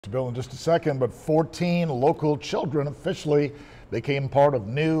Bill in just a second, but 14 local children officially became part of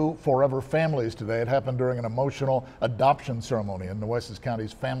new forever families today. It happened during an emotional adoption ceremony in Nueces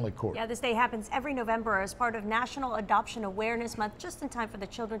County's family court. Yeah, this day happens every November as part of National Adoption Awareness Month, just in time for the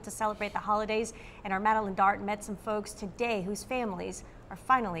children to celebrate the holidays. And our Madeline Dart met some folks today whose families are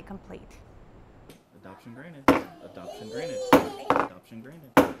finally complete. Adoption granted. Adoption granted. Adoption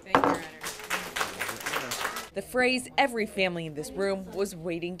granted. Thank you, Your Honor. The phrase every family in this room was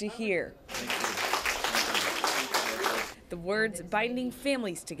waiting to hear. The words binding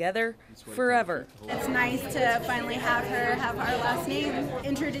families together forever. It's nice to finally have her have our last name.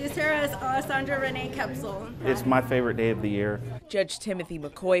 Introduce her as Alessandra Renee Kepsel. It's my favorite day of the year. Judge Timothy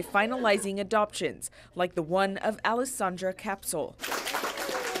McCoy finalizing adoptions, like the one of Alessandra Capsule.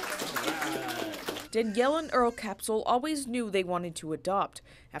 Danielle and Earl Capsule always knew they wanted to adopt.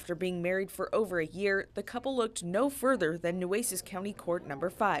 After being married for over a year, the couple looked no further than Nueces County Court Number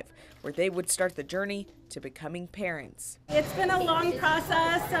 5, where they would start the journey to becoming parents. It's been a long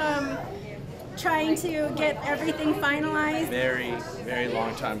process, trying to get everything finalized. Very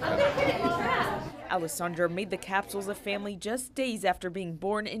long time coming. Alessandra made the Capsules a family just days after being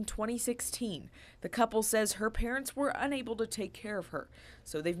born in 2016. The couple says her parents were unable to take care of her,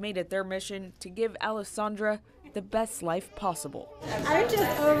 so they've made it their mission to give Alessandra the best life possible. I'm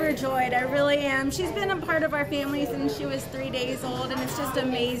just overjoyed, I really am. She's been a part of our family since she was 3 days old, and it's just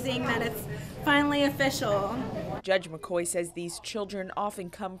amazing that it's finally official. Judge McCoy says these children often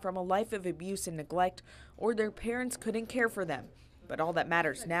come from a life of abuse and neglect, or their parents couldn't care for them. But all that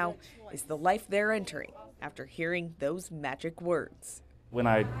matters now is the life they're entering after hearing those magic words. When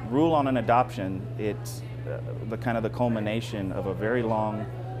I rule on an adoption, it's the culmination of a very long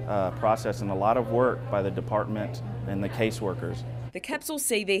process and a lot of work by the department and the caseworkers. The Kepsels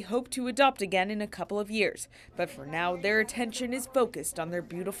say they hope to adopt again in a couple of years, but for now their attention is focused on their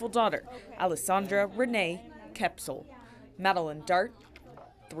beautiful daughter, Alessandra Renee Kepsel. Madeline Dart,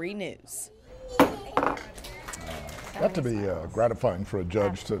 3 News. Got to be gratifying for a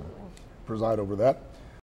judge to preside over that.